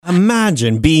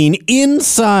Imagine being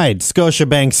inside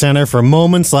Scotiabank Centre for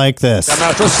moments like this.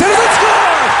 Camacho Cinnamon score!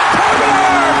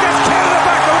 Kopitar gets Canada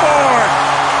back on the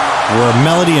board! We're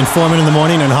Melody and Foreman in the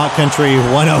morning on Hot Country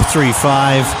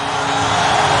 103.5.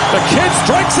 The kid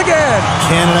strikes again.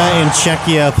 Canada and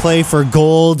Czechia play for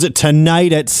gold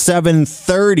tonight at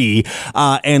 7:30.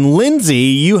 And Lindsay,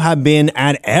 you have been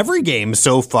at every game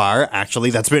so far.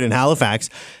 Actually, that's been in Halifax.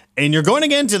 And you're going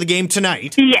again to the game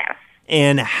tonight. Yes.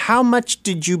 And how much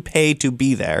did you pay to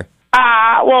be there?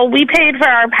 Well, we paid for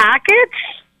our package,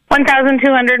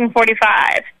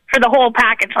 $1,245 for the whole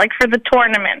package, like for the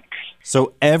tournament.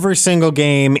 So every single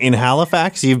game in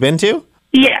Halifax you've been to?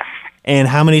 Yes. And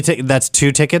how many that's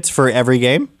 2 tickets for every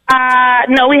game?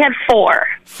 No, we had 4.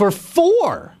 For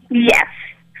 4? Yes.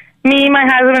 Me, my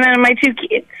husband, and my 2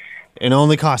 kids. It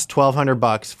only cost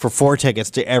 $1,200 for 4 tickets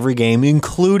to every game,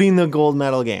 including the gold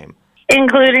medal game.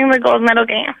 Including the gold medal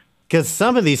game. Because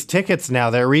some of these tickets now,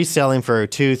 they're reselling for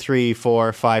 $2,000, $3,000,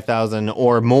 $4,000, $5,000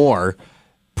 or more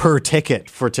per ticket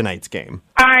for tonight's game.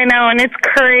 I know, and it's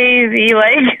crazy.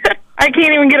 Like, I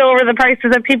can't even get over the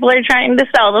prices that people are trying to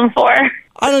sell them for.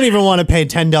 I don't even want to pay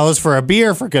 $10 for a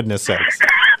beer, for goodness sakes.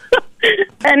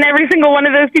 And every single one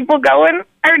of those people going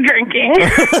are drinking.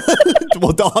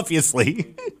 Well,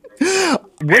 obviously.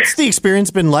 What's the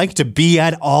experience been like to be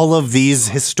at all of these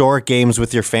historic games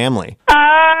with your family?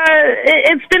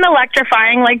 It's been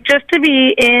electrifying. Like, just to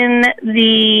be in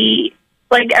the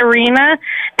arena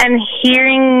and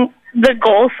hearing the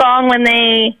goal song when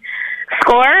they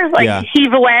score,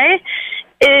 Heave Away.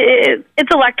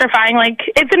 It's electrifying. Like,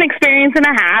 it's an experience and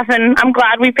a half, and I'm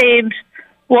glad we paid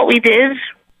what we did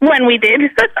when we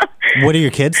did. What do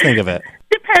your kids think of it?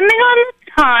 Depending on the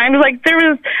times, like, there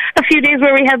was a few days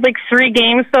where we had 3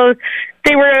 games, so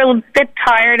they were a bit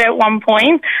tired at one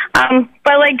point.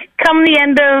 But come the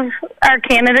end of our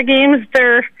Canada games,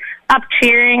 they're up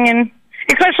cheering, and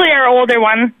especially our older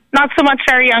one. Not so much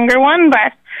our younger one,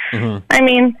 but I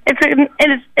mean, it's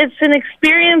an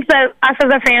experience that us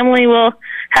as a family will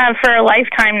have for a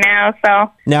lifetime now. So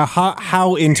now,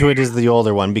 how into it is the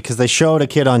older one? Because they showed a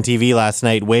kid on TV last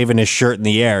night waving his shirt in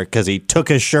the air because he took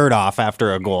his shirt off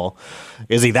after a goal.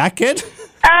 Is he that kid?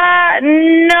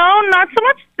 No, not so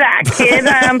much that kid.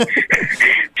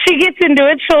 She gets into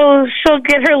it. She'll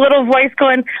get her little voice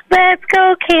going, "Let's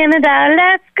go, Canada,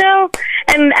 let's go."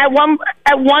 And at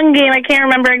one game, I can't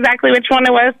remember exactly which one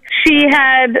it was, she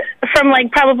had from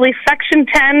probably section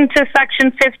 10 to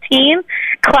section 15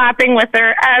 clapping with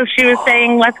her as she was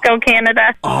saying, "Let's go,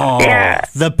 Canada." Oh, yeah.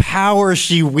 The power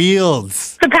she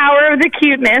wields. The power of the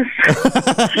cuteness.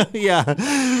 Yeah.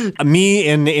 Me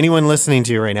and anyone listening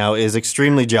to you right now is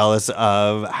extremely jealous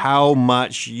of how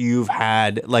much you've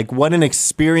had, what an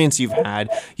experience you've had.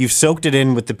 You've soaked it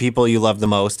in with the people you love the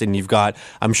most, and you've got,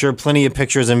 I'm sure, plenty of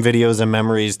pictures and videos and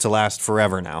memories to last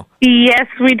forever now. Yes,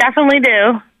 we definitely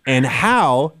do. And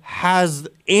how has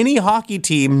any hockey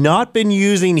team not been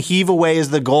using Heave Away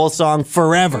as the goal song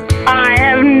forever? I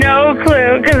have no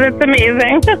clue, because it's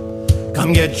amazing.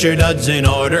 Come get your duds in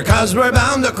order, 'cause we're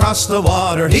bound to cross the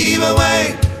water. Heave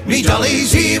away, me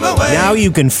jollies, heave away. Now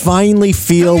you can finally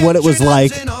feel what it was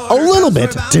like a little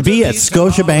bit to be at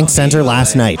Scotiabank Centre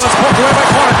last night. Poked away by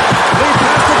Clark. Lead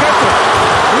pass to Gunther.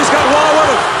 He's got Wall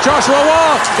with him. Joshua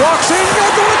Wall walks in.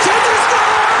 Gunther with Tinder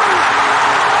scores!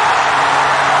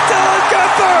 Dylan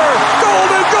Gunther!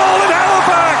 Golden goal in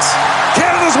Halifax!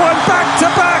 Canada's won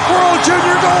back-to-back World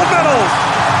Junior gold medals!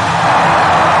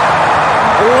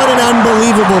 What an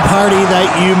unbelievable party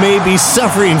that you may be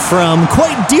suffering from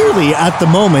quite dearly at the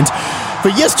moment.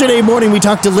 But yesterday morning, we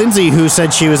talked to Lindsay, who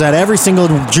said she was at every single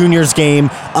juniors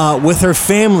game with her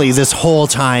family this whole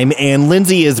time. And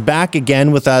Lindsay is back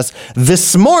again with us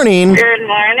this morning. Good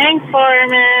morning,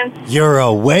 Foreman. You're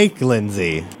awake,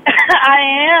 Lindsay. I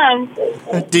am.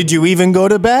 Did you even go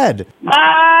to bed?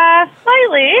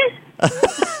 Slightly.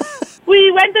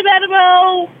 We went to bed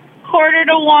about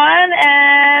 1:45,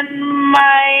 and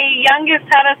my youngest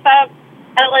had us up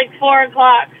at 4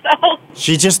 o'clock. So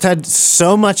she just had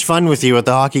so much fun with you at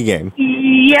the hockey game.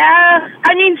 Yeah.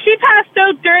 I mean, she passed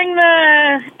out during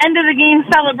the end of the game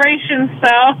celebration,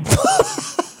 so.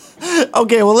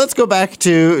 Okay, well, let's go back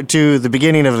to the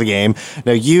beginning of the game.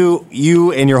 Now,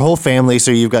 you and your whole family,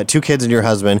 so you've got 2 kids and your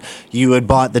husband, you had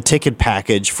bought the ticket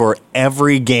package for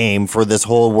every game for this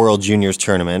whole World Juniors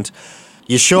tournament.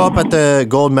 You show up at the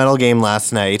gold medal game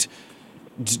last night.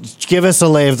 Give us a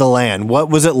lay of the land. What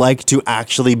was it like to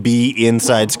actually be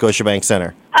inside Scotiabank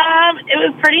Centre? It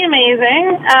was pretty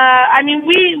amazing. I mean,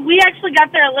 we actually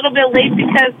got there a little bit late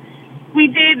because we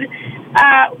did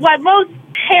what most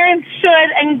parents should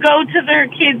and go to their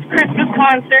kids' Christmas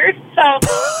concert. So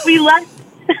we left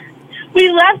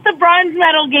we left the bronze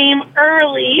medal game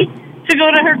early to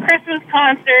go to her Christmas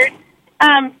concert,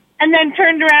 and then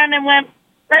turned around and went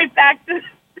right back to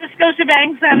the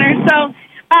Scotiabank Center. So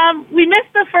we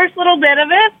missed the first little bit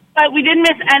of it, but we didn't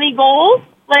miss any goals.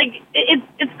 Like,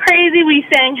 it's crazy. We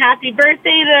sang happy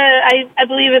birthday to, I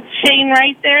believe it's Shane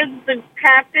Wright there, the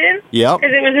captain. Yep.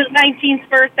 Because it was his 19th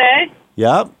birthday.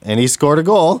 Yep, and he scored a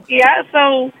goal. Yeah,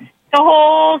 so the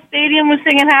whole stadium was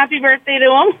singing happy birthday to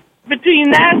him.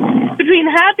 Between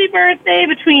happy birthday,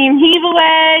 between heave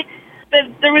away,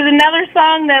 there was another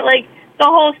song that, like, the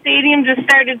whole stadium just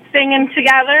started singing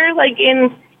together, like,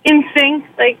 in sync.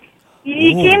 Like,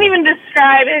 you can't even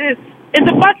describe it. It's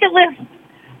a bucket list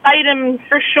item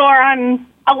for sure on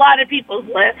a lot of people's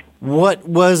list.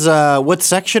 What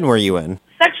section were you in?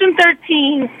 Section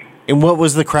 13. And what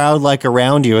was the crowd like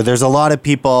around you? There's a lot of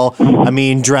people,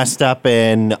 dressed up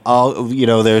in all,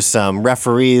 there's some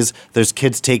referees, there's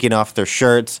kids taking off their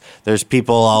shirts, there's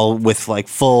people all with like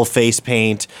full face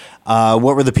paint.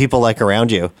 What were the people like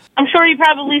around you? I'm sure you've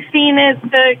probably seen it,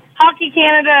 the Hockey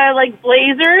Canada, like,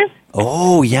 Blazers.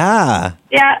 Oh, yeah.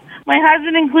 Yeah, my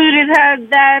husband included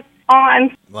had that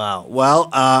on. Wow. Well,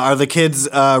 are the kids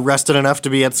rested enough to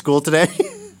be at school today?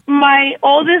 My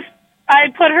oldest, I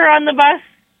put her on the bus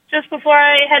just before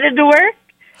I headed to work.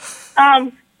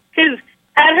 Because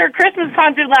at her Christmas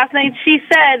concert last night, she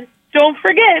said, "Don't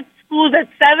forget, school's at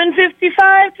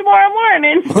 7:55 tomorrow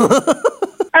morning."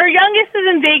 Our youngest is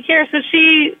in daycare, so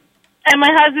she and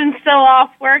my husband's still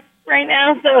off work right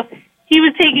now, so he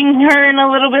was taking her in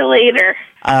a little bit later.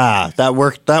 That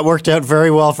worked out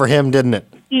very well for him, didn't it?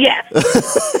 Yes.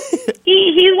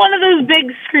 He's one of those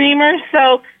big screamers,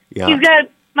 so he's got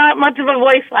not much of a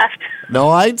voice left. No,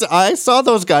 I saw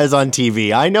those guys on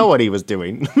TV. I know what he was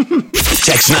doing.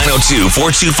 Text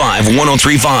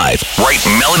 902-425-1035. Write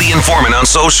Melody Informant on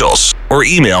socials or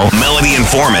email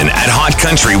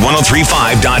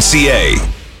melodyinformant@hotcountry1035.ca.